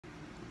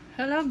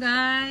Hello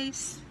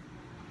guys!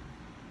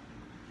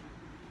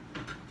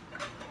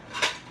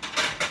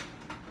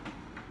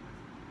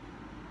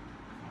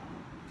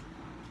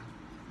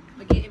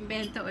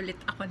 Mag-iimbento ulit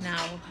ako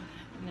now.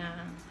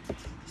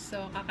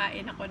 So,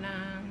 kakain ako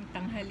ng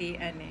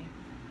tanghalian eh.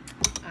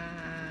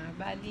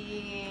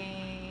 Bali...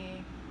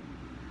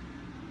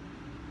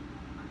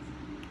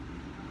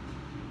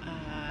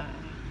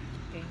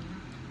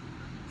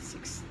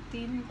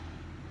 16...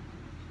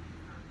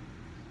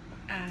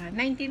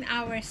 19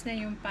 hours na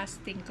yung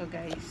fasting ko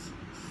guys.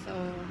 So,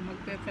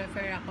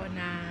 magpe-prefer ako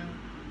ng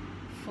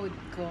food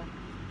ko.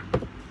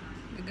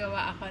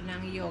 Gagawa ako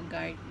ng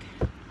yogurt.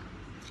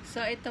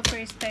 So, ito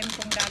first time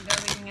kong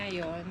gagawin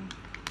ngayon.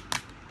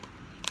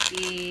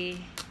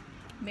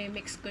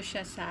 I-mix ko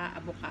siya sa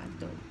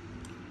avocado.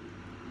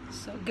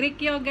 So,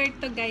 Greek yogurt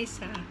to guys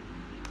ha.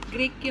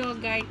 Greek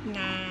yogurt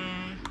na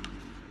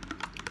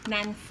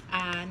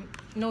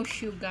no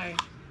sugar.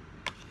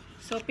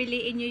 So,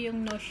 piliin nyo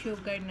yung no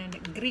sugar na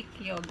Greek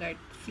yogurt.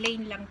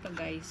 Plain lang to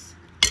guys.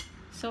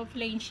 So,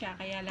 plain siya.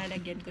 Kaya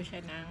lalagyan ko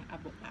siya ng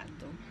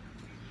avocado.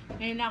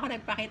 Ngayon lang ako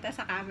nagpakita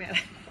sa camera.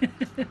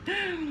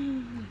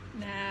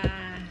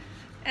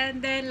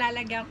 And then,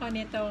 lalagyan ko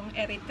nitong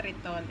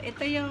erythritol.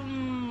 Ito yung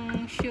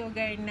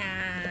sugar na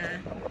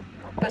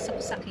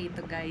pasok sa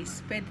keto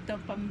guys. Pwede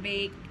itong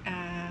pambake.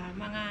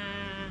 Mga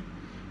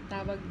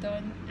tawag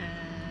doon.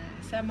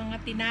 Sa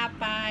mga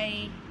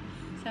tinapay.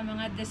 Sa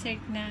mga dessert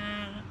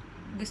na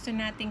gusto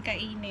nating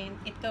kainin,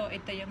 ito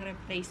yung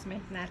replacement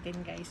natin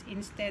guys.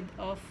 Instead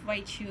of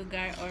white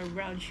sugar or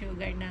brown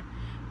sugar na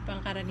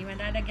pangkaraniwan,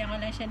 lalagyan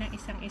ko lang siya ng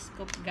isang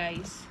scoop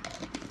guys.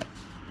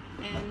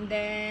 And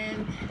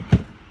then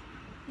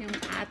yung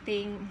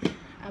ating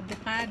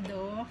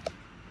avocado,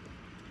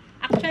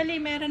 actually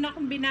meron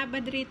akong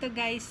binabad rito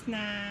guys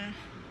na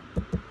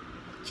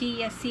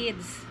chia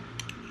seeds.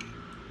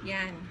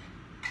 Yan.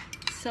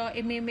 So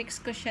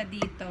imimix ko siya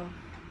dito,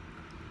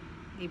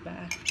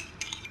 diba?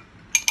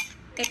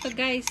 Ito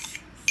guys,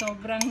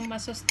 sobrang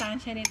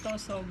masustansya nito,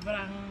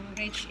 sobrang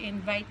rich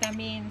in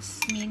vitamins,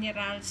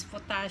 minerals,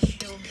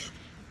 potassium,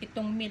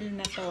 itong meal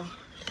na to.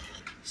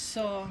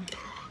 So,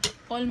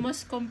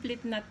 almost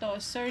complete na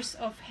to. Source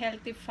of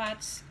healthy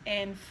fats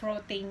and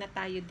protein na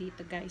tayo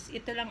dito guys.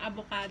 Ito lang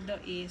avocado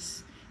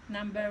is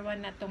number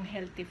 1 na tong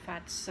healthy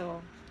fats.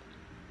 So,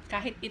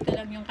 kahit ito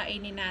lang yung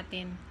kainin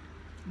natin,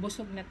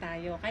 busog na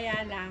tayo.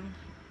 Kaya lang,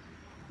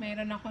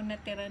 mayroon ako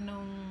natira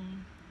nung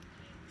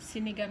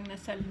sinigang na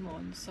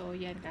salmon. So,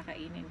 yan,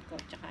 kakainin ko.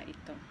 Tsaka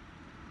ito.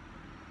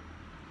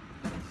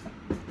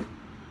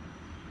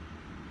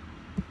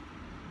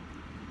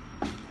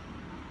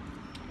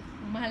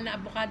 Mahal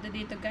na avocado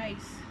dito,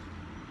 guys.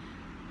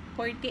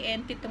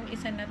 40 NT itong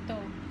isa na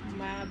to.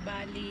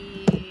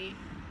 Mabali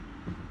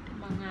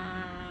mga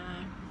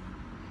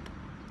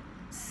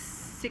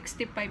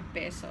 65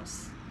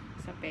 pesos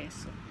sa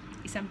peso.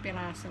 Isang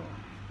piraso.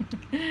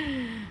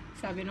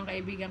 Sabi nung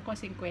kaibigan ko,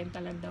 50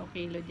 lang daw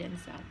kilo dyan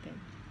sa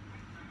atin.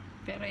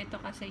 Pero ito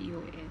kasi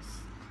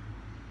US.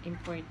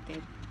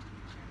 Imported.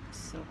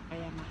 So,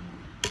 kaya mahal.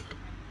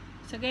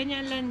 So,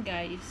 ganyan lang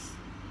guys.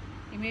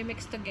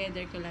 I-mix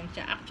together ko lang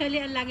siya.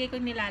 Actually, ang lagi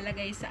kong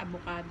nilalagay sa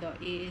avocado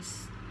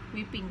is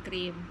whipping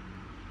cream.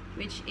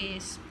 Which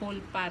is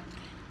full fat.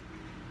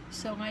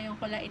 So, ngayon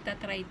ko lang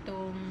itatry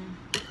itong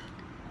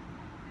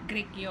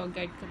Greek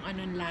yogurt kung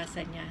anong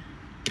lasa niya.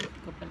 Hindi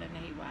ko pala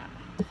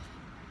nahiwakan.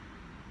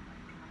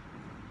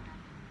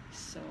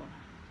 So,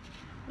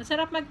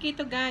 masarap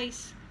magketo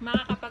guys.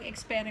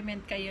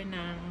 Makakapag-experiment kayo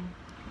ng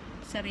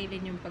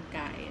sarili nyong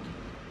pagkain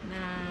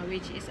na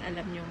which is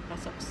alam nyong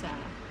pasok sa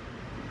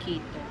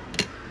keto.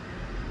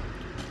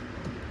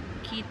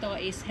 Keto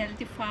is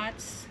healthy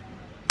fats,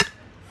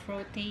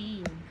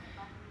 protein,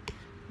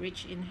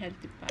 rich in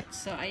healthy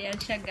fats. So, ayan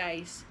siya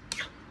guys.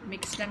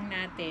 Mix lang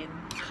natin.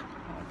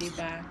 O,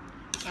 diba?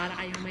 Para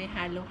kayong may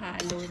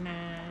halo-halo na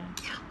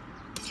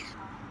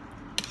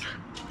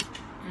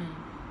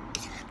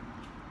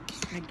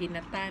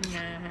ginata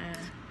na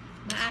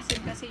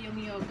maasim kasi yung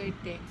yogurt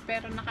eh.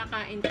 Pero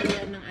nakakain ko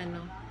yan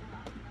ng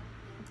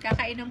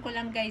kakainom ko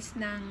lang guys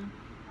ng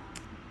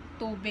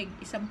tubig.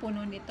 Isang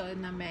puno nito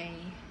na may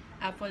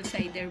apple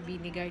cider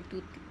vinegar,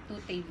 2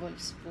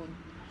 tablespoon.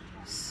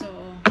 So,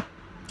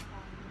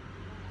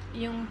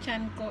 yung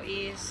tiyan ko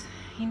is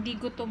hindi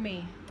gutom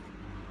eh.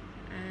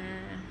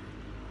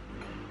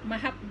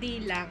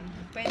 Mahapdi lang.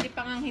 Pwede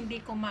pa nga hindi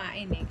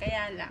kumain eh.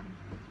 Kaya lang.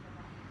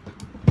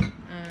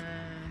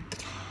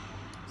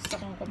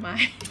 Gusto kong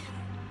kumain.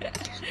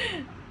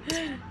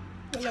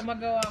 Wala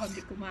magawa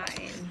kundi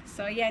kumain.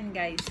 So, yan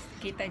guys.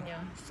 Kita nyo.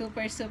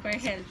 Super, super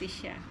healthy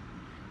siya.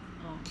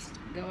 Oh,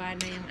 gawa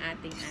na yung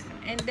ating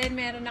And then,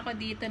 meron ako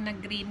dito na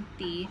green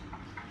tea.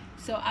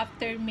 So,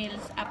 after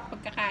meals,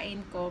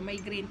 pagkakain ko, may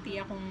green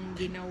tea akong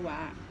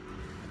ginawa.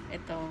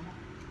 Ito.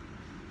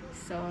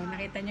 So,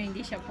 nakita nyo,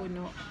 hindi siya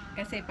puno.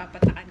 Kasi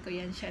papatakan ko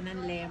yan siya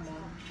ng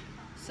lemon.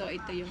 So,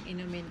 ito yung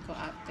inumin ko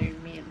after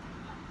meal.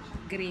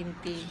 Green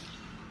tea.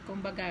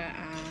 Kumbaga,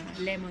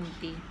 lemon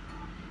tea.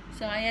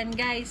 So, ayan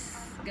guys,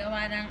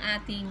 gawa ng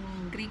ating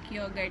Greek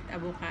yogurt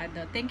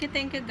avocado. Thank you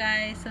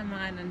guys sa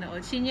mga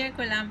nanood. Sinare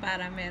ko lang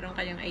para meron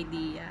kayong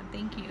idea.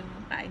 Thank you.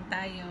 Kain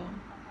tayo.